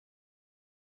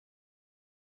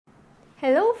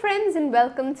Hello friends and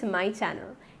welcome to my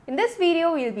channel. In this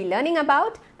video we will be learning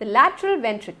about the lateral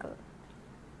ventricle.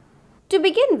 To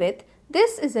begin with,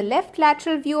 this is a left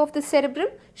lateral view of the cerebrum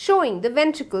showing the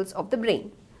ventricles of the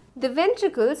brain. The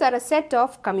ventricles are a set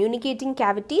of communicating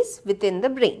cavities within the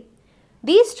brain.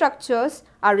 These structures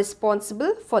are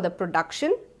responsible for the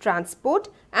production, transport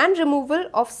and removal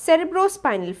of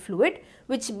cerebrospinal fluid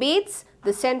which bathes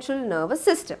the central nervous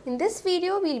system. In this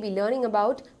video, we will be learning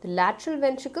about the lateral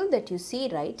ventricle that you see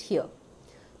right here.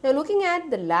 Now looking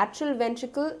at the lateral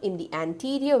ventricle in the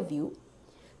anterior view,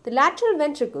 the lateral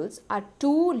ventricles are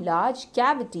two large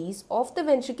cavities of the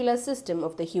ventricular system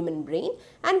of the human brain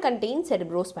and contain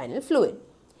cerebrospinal fluid.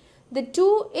 The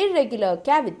two irregular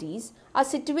cavities are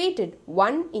situated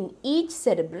one in each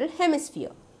cerebral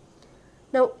hemisphere.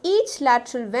 Now each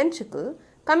lateral ventricle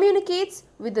communicates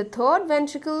with the third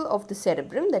ventricle of the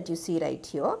cerebrum that you see right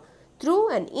here through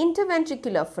an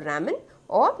interventricular foramen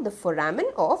or the foramen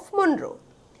of Monro.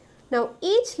 Now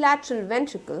each lateral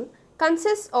ventricle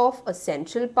consists of a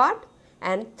central part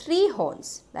and three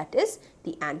horns, that is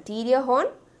the anterior horn,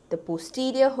 the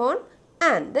posterior horn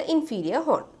and the inferior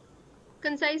horn.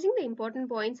 Concising the important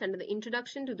points under the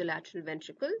introduction to the lateral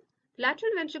ventricle,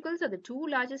 lateral ventricles are the two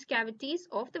largest cavities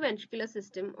of the ventricular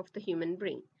system of the human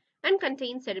brain and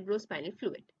contain cerebrospinal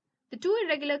fluid. The two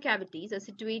irregular cavities are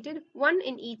situated one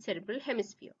in each cerebral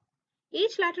hemisphere.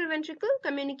 Each lateral ventricle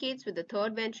communicates with the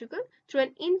third ventricle through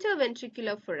an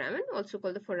interventricular foramen, also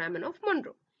called the foramen of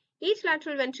Monro. Each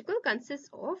lateral ventricle consists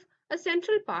of a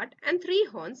central part and three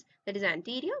horns, that is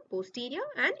anterior, posterior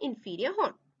and inferior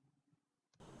horn.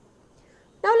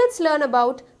 Now let's learn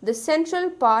about the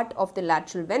central part of the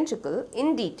lateral ventricle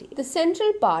in detail. The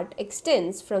central part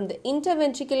extends from the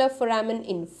interventricular foramen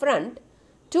in front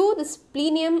to the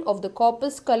splenium of the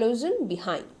corpus callosum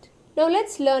behind. Now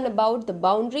let's learn about the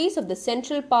boundaries of the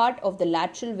central part of the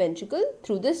lateral ventricle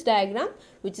through this diagram,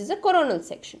 which is a coronal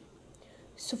section.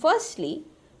 So firstly,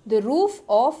 the roof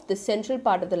of the central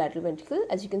part of the lateral ventricle,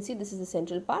 as you can see, this is the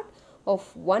central part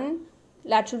of one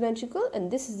lateral ventricle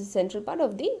and this is the central part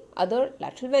of the other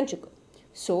lateral ventricle.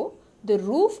 So the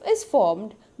roof is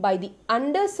formed by the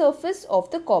undersurface of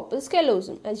the corpus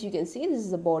callosum. As you can see, this is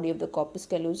the body of the corpus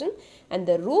callosum and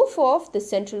the roof of the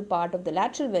central part of the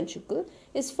lateral ventricle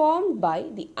is formed by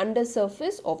the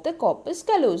undersurface of the corpus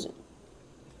callosum.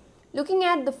 Looking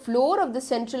at the floor of the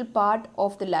central part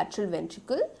of the lateral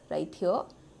ventricle right here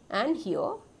and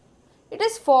here, it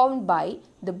is formed by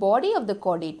the body of the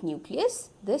caudate nucleus,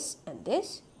 this and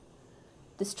this,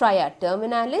 the stria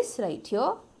terminalis right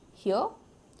here, here,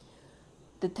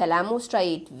 the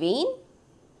thalamostriate vein,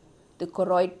 the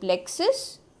choroid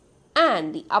plexus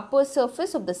and the upper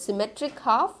surface of the symmetric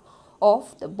half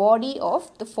of the body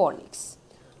of the fornix.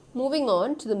 Moving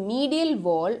on to the medial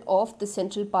wall of the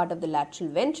central part of the lateral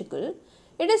ventricle,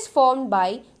 it is formed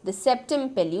by the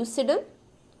septum pellucidum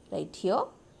right here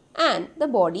and the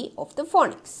body of the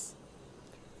fornix.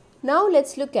 Now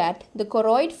let's look at the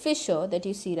choroid fissure that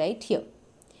you see right here.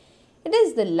 It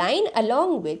is the line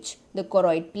along which the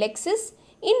choroid plexus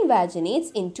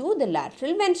invaginates into the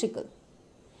lateral ventricle.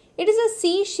 It is a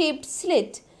C-shaped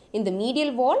slit in the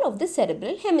medial wall of the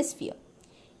cerebral hemisphere.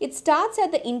 It starts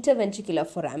at the interventricular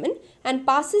foramen and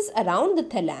passes around the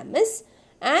thalamus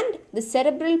and the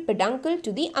cerebral peduncle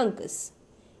to the uncus.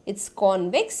 Its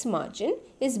convex margin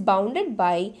is bounded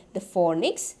by the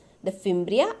fornix, the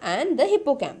fimbria and the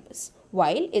hippocampus,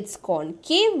 while its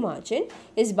concave margin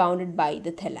is bounded by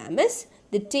the thalamus,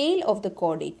 the tail of the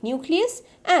caudate nucleus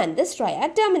and the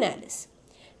stria terminalis.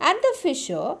 At the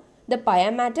fissure, the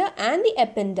pia mater and the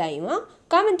ependyma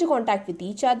come into contact with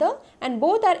each other and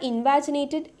both are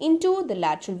invaginated into the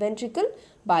lateral ventricle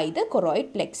by the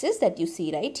choroid plexus that you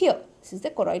see right here. This is the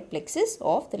choroid plexus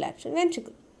of the lateral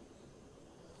ventricle.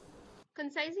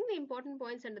 Concising the important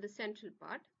points under the central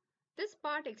part, this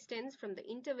part extends from the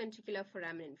interventricular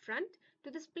foramen in front to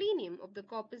the splenium of the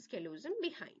corpus callosum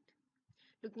behind.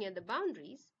 Looking at the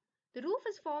boundaries, the roof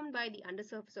is formed by the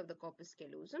undersurface of the corpus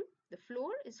callosum, the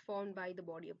floor is formed by the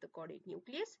body of the caudate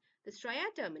nucleus, the stria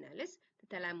terminalis, the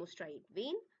thalamostriate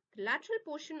vein, the lateral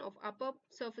portion of upper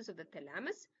surface of the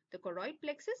thalamus, the choroid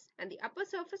plexus and the upper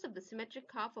surface of the symmetric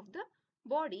half of the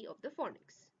body of the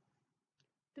fornix.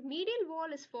 The medial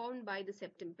wall is formed by the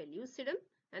septum pellucidum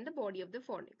and the body of the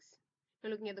fornix. Now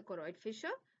looking at the choroid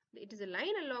fissure, it is a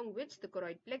line along which the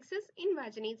choroid plexus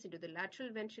invaginates into the lateral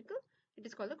ventricle. It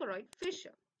is called the choroid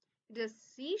fissure. It is a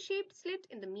C-shaped slit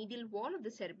in the medial wall of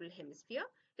the cerebral hemisphere.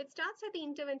 It starts at the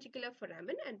interventricular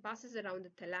foramen and passes around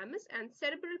the thalamus and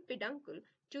cerebral peduncle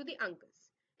to the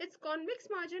uncus. Its convex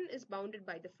margin is bounded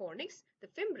by the fornix, the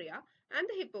fimbria and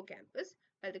the hippocampus,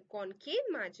 while the concave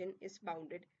margin is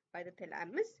bounded by the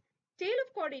thalamus, tail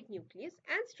of caudate nucleus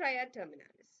and stria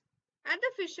terminalis. At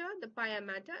the fissure, the pia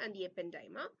mater and the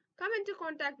ependyma come into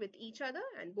contact with each other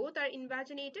and both are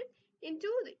invaginated into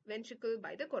the ventricle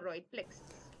by the choroid plexus.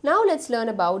 Now let's learn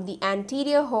about the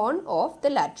anterior horn of the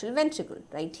lateral ventricle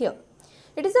right here.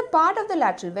 It is a part of the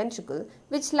lateral ventricle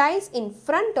which lies in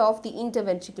front of the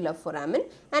interventricular foramen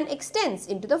and extends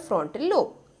into the frontal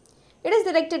lobe. It is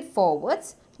directed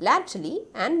forwards, laterally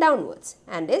and downwards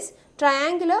and is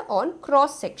triangular on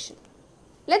cross section.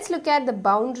 Let's look at the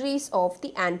boundaries of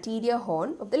the anterior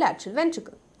horn of the lateral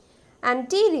ventricle.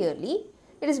 Anteriorly,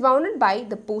 it is bounded by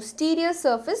the posterior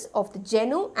surface of the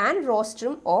genu and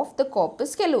rostrum of the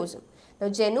corpus callosum. Now,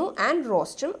 genu and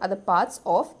rostrum are the parts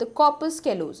of the corpus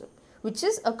callosum, which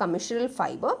is a commissural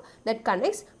fiber that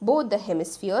connects both the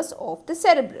hemispheres of the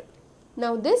cerebrum.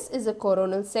 Now, this is a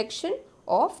coronal section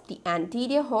of the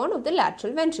anterior horn of the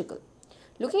lateral ventricle.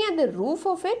 Looking at the roof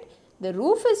of it, the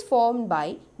roof is formed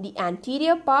by the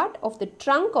anterior part of the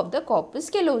trunk of the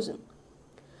corpus callosum.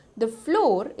 The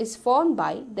floor is formed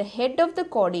by the head of the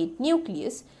caudate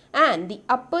nucleus and the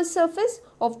upper surface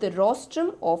of the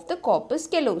rostrum of the corpus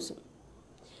callosum.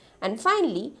 And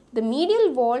finally, the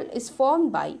medial wall is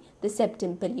formed by the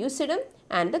septum pellucidum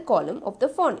and the column of the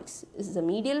fornix. This is the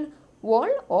medial wall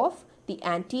of the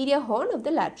anterior horn of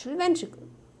the lateral ventricle.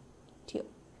 Here.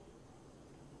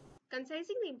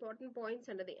 Concising the important points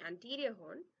under the anterior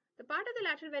horn, the part of the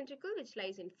lateral ventricle which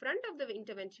lies in front of the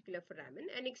interventricular foramen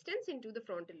and extends into the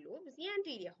frontal lobe is the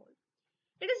anterior horn.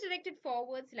 It is directed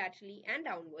forwards, laterally and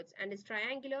downwards and is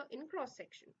triangular in cross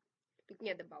section. Looking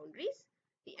at the boundaries,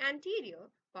 the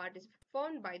anterior part is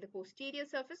formed by the posterior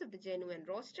surface of the genu and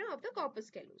rostrum of the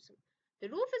corpus callosum. The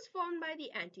roof is formed by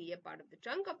the anterior part of the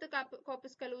trunk of the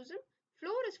corpus callosum.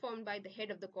 Floor is formed by the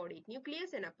head of the caudate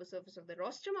nucleus and upper surface of the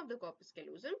rostrum of the corpus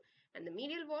callosum, and the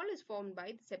medial wall is formed by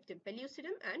the septum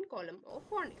pellucidum and column of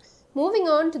fornix. Moving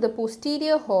on to the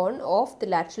posterior horn of the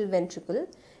lateral ventricle,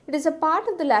 it is a part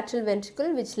of the lateral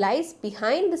ventricle which lies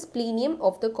behind the splenium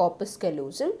of the corpus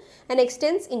callosum and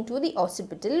extends into the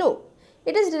occipital lobe.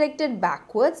 It is directed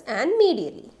backwards and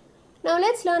medially. Now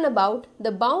let's learn about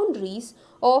the boundaries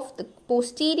of the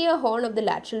posterior horn of the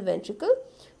lateral ventricle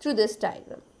through this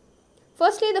diagram.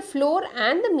 Firstly, the floor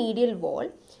and the medial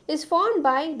wall is formed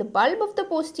by the bulb of the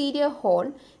posterior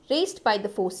horn raised by the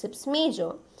forceps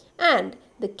major and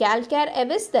the calcaire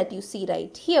avis that you see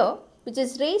right here, which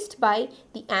is raised by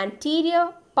the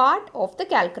anterior part of the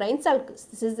calcarine sulcus.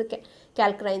 This is the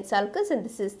calcarine sulcus and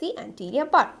this is the anterior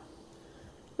part.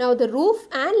 Now, the roof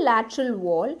and lateral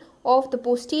wall of the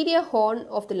posterior horn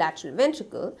of the lateral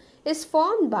ventricle is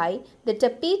formed by the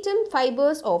tapetum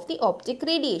fibers of the optic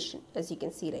radiation, as you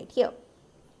can see right here.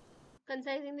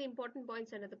 Concising the important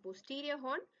points under the posterior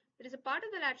horn, it is a part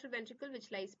of the lateral ventricle which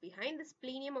lies behind the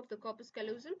splenium of the corpus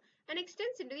callosum and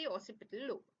extends into the occipital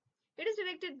lobe. It is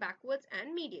directed backwards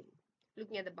and medially.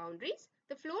 Looking at the boundaries,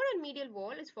 the floor and medial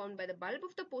wall is formed by the bulb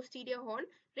of the posterior horn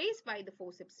raised by the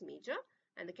forceps major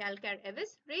and the calcaire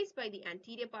avis raised by the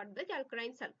anterior part of the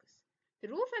calcarine sulcus. The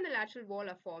roof and the lateral wall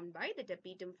are formed by the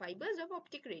tapetum fibers of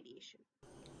optic radiation.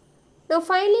 Now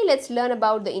finally, let's learn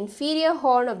about the inferior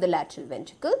horn of the lateral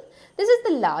ventricle. This is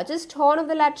the largest horn of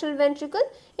the lateral ventricle.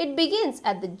 It begins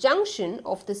at the junction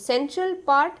of the central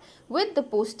part with the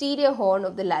posterior horn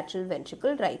of the lateral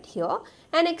ventricle right here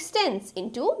and extends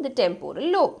into the temporal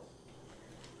lobe.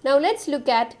 Now let's look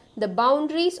at the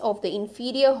boundaries of the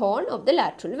inferior horn of the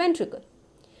lateral ventricle.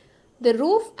 The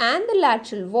roof and the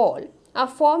lateral wall are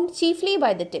formed chiefly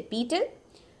by the tapetum,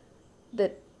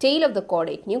 the tail of the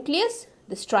caudate nucleus,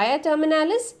 the stria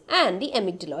terminalis and the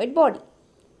amygdaloid body.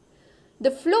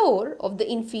 The floor of the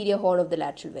inferior horn of the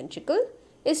lateral ventricle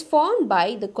is formed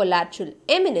by the collateral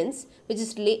eminence, which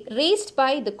is raised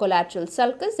by the collateral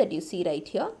sulcus that you see right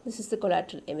here. This is the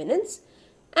collateral eminence,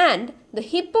 and the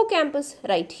hippocampus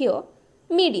right here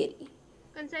medially.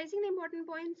 Concising the important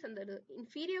points under the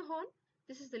inferior horn,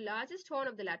 this is the largest horn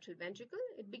of the lateral ventricle.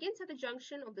 It begins at the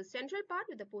junction of the central part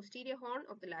with the posterior horn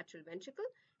of the lateral ventricle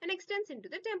and extends into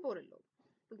the temporal lobe.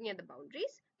 Looking at the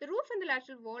boundaries, the roof and the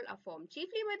lateral wall are formed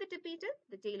chiefly by the tapetum,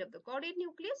 the tail of the caudate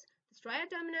nucleus, the stria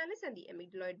terminalis and the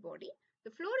amygdaloid body.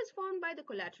 The floor is formed by the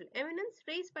collateral eminence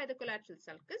raised by the collateral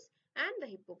sulcus and the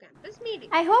hippocampus medially.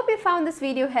 I hope you found this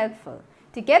video helpful.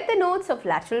 To get the notes of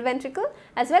lateral ventricle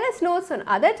as well as notes on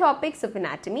other topics of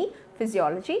anatomy,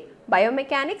 physiology,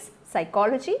 biomechanics,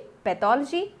 psychology,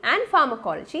 pathology and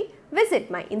pharmacology,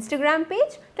 visit my Instagram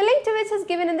page, the link to which is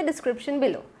given in the description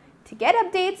below. To get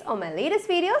updates on my latest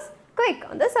videos, click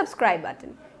on the subscribe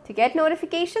button. To get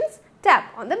notifications,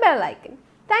 tap on the bell icon.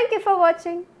 Thank you for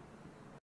watching.